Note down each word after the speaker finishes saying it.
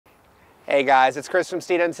Hey guys, it's Chris from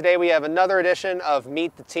Steeda, and today we have another edition of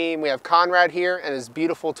Meet the Team. We have Conrad here and his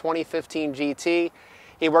beautiful 2015 GT.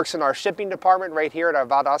 He works in our shipping department right here at our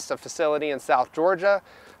Valdosta facility in South Georgia.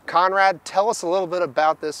 Conrad, tell us a little bit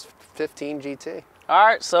about this 15 GT. All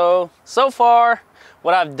right, so far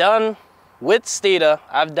what I've done with Steeda,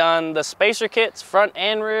 I've done the spacer kits, front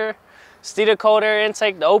and rear, Steeda cold air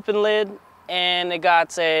intake, the open lid, and it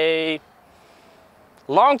got a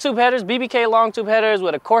long tube headers, BBK long tube headers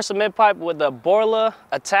with a Corsa mid pipe with the Borla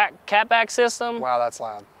attack catback system. Wow, that's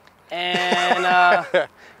loud. And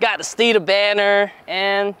got the Steeda banner,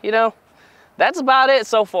 and you know, that's about it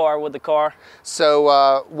so far with the car.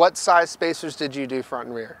 So what size spacers did you do front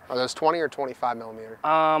and rear? Are those 20 or 25 millimeter?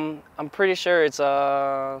 I'm pretty sure it's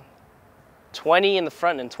 20 in the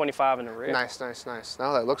front and 25 in the rear. Nice, nice, nice.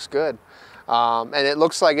 No, that looks good. And it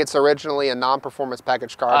looks like it's originally a non-performance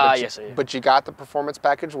package car, but you got the performance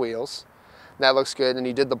package wheels. That looks good, and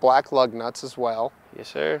you did the black lug nuts as well. Yes,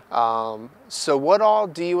 sir. So what all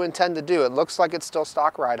do you intend to do? It looks like it's still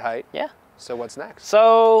stock ride height. Yeah. So what's next?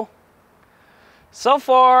 So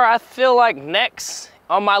far, I feel like next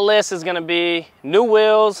on my list is gonna be new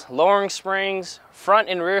wheels, lowering springs, front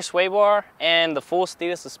and rear sway bar, and the full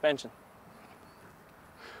Steeda suspension.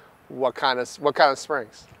 What kind of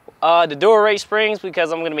springs? The dual rate springs,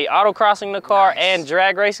 because I'm going to be autocrossing the car and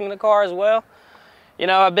drag racing the car as well. You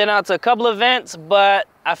know, I've been out to a couple of events, but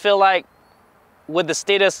I feel like with the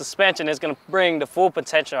Steeda suspension, it's going to bring the full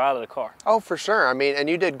potential out of the car. Oh, for sure. I mean, and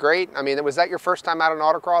you did great. I mean, was that your first time out on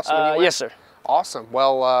autocross? When you went? Yes, sir. Awesome.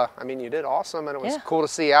 Well, I mean, you did awesome, and it was cool to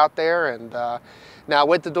see out there. And now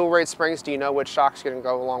with the dual rate springs, do you know which shock's going to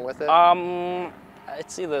go along with it?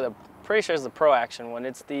 It's either the pretty sure it's the Pro Action one.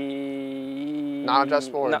 It's the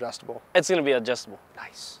non-adjustable or adjustable? It's going to be adjustable.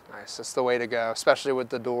 Nice, nice. That's the way to go, especially with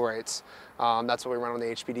the dual rates. That's what we run on the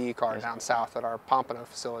HPD car down south at our Pompano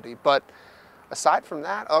facility. But aside from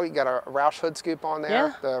that, oh, you got a Roush hood scoop on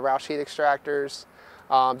there, the Roush heat extractors.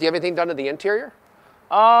 Do you have anything done to the interior?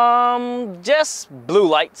 Just blue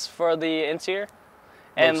lights for the interior,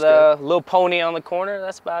 and the little pony on the corner.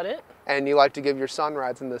 That's about it. And you like to give your son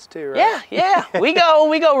rides in this too, right? Yeah. We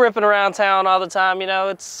go ripping around town all the time. You know,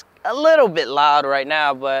 it's a little bit loud right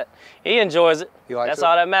now, but he enjoys it. He likes That's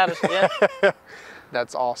all that matters. Yeah.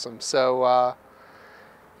 That's awesome. So,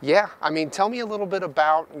 yeah. I mean, tell me a little bit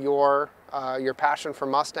about your passion for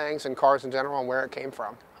Mustangs and cars in general and where it came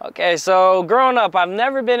from. Okay, so growing up, I've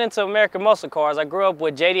never been into American muscle cars. I grew up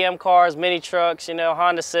with JDM cars, mini trucks, you know,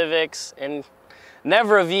 Honda Civics, and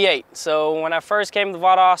never a V8. So when I first came to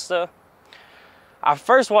Valdosta, I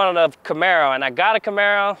first wanted a Camaro, and I got a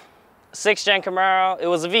Camaro, 6th gen Camaro. It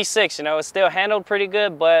was a V6, you know, it still handled pretty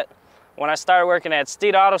good, but when I started working at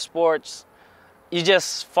Steeda Autosports, you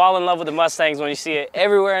just fall in love with the Mustangs when you see it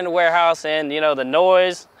everywhere in the warehouse, and you know, the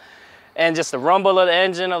noise and just the rumble of the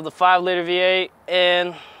engine of the 5-liter V8,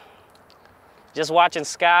 and just watching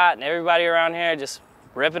Scott and everybody around here just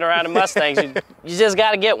ripping around the Mustangs. You just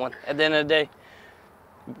got to get one at the end of the day.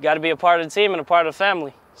 Got to be a part of the team and a part of the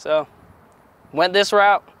family. So went this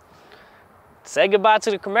route, said goodbye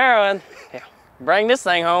to the Camaro, and bring this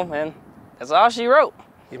thing home, and that's all she wrote.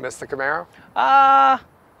 You missed the Camaro?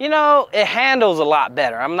 You know, it handles a lot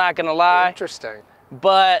better, I'm not gonna lie. Interesting.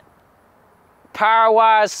 But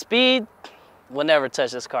power-wise, speed, will never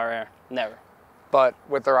touch this car here, never. But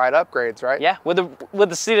with the right upgrades, right? Yeah, with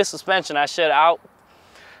the Steeda suspension, I should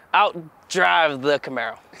outdrive the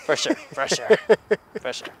Camaro, for sure, for sure,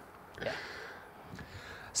 for sure, yeah.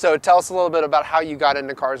 So tell us a little bit about how you got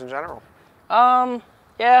into cars in general.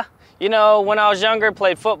 Yeah, you know, when I was younger,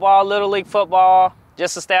 played football, Little League football,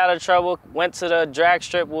 just to stay out of trouble. Went to the drag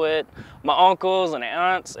strip with my uncles and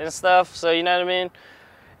aunts and stuff, so you know what I mean?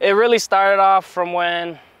 It really started off from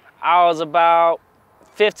when I was about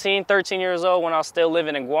 15, 13 years old, when I was still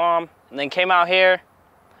living in Guam, and then came out here.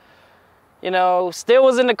 You know, still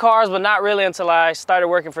was into cars, but not really until I started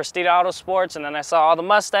working for Steeda Autosports, and then I saw all the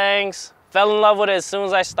Mustangs, fell in love with it as soon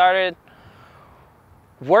as I started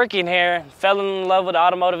working here, fell in love with the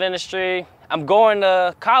automotive industry. I'm going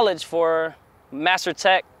to college for Master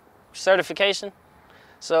Tech certification.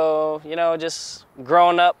 So, you know, just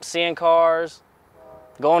growing up, seeing cars,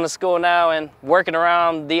 going to school now, and working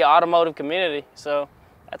around the automotive community. So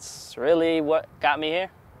that's really what got me here.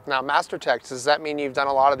 Now, Master Tech, does that mean you've done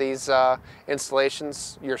a lot of these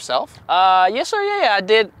installations yourself? Yes, sir, yeah. I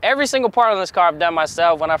did every single part on this car I've done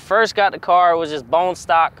myself. When I first got the car, it was just bone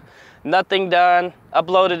stock, nothing done.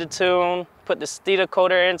 Uploaded the tune, put the Steeda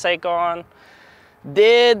cold air intake on,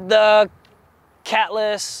 did the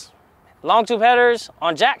catless long tube headers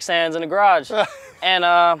on jack stands in the garage,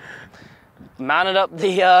 and mounted up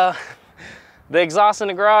the exhaust in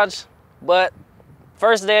the garage, But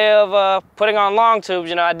first day of putting on long tubes,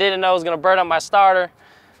 you know, I didn't know it was gonna burn up my starter.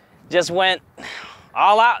 Just went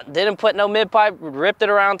all out, didn't put no mid-pipe, ripped it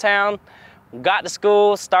around town, got to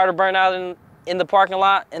school, started burning out in the parking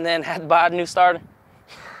lot, and then had to buy a new starter.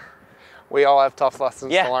 We all have tough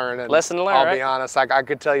lessons to learn. And lesson to learn, I'll be honest, I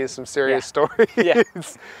could tell you some serious stories. Yeah.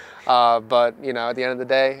 But, you know, at the end of the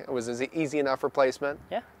day, it was an easy enough replacement.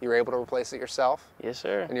 Yeah. You were able to replace it yourself. Yes,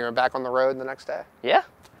 sir. And you were back on the road the next day. Yeah.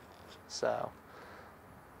 So,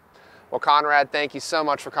 well, Conrad, thank you so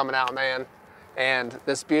much for coming out, man. And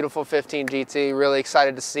this beautiful 15 GT, really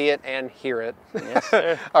excited to see it and hear it. Yes,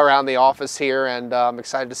 sir. Around the office here, and I'm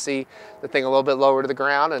excited to see the thing a little bit lower to the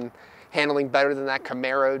ground and handling better than that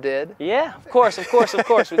Camaro did. Yeah, of course,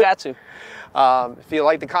 we got to. If you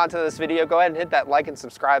like the content of this video, go ahead and hit that like and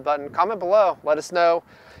subscribe button. Comment below, let us know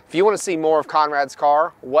if you want to see more of Conrad's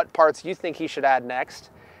car, what parts you think he should add next.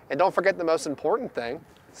 And don't forget the most important thing.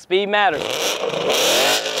 Speed matters.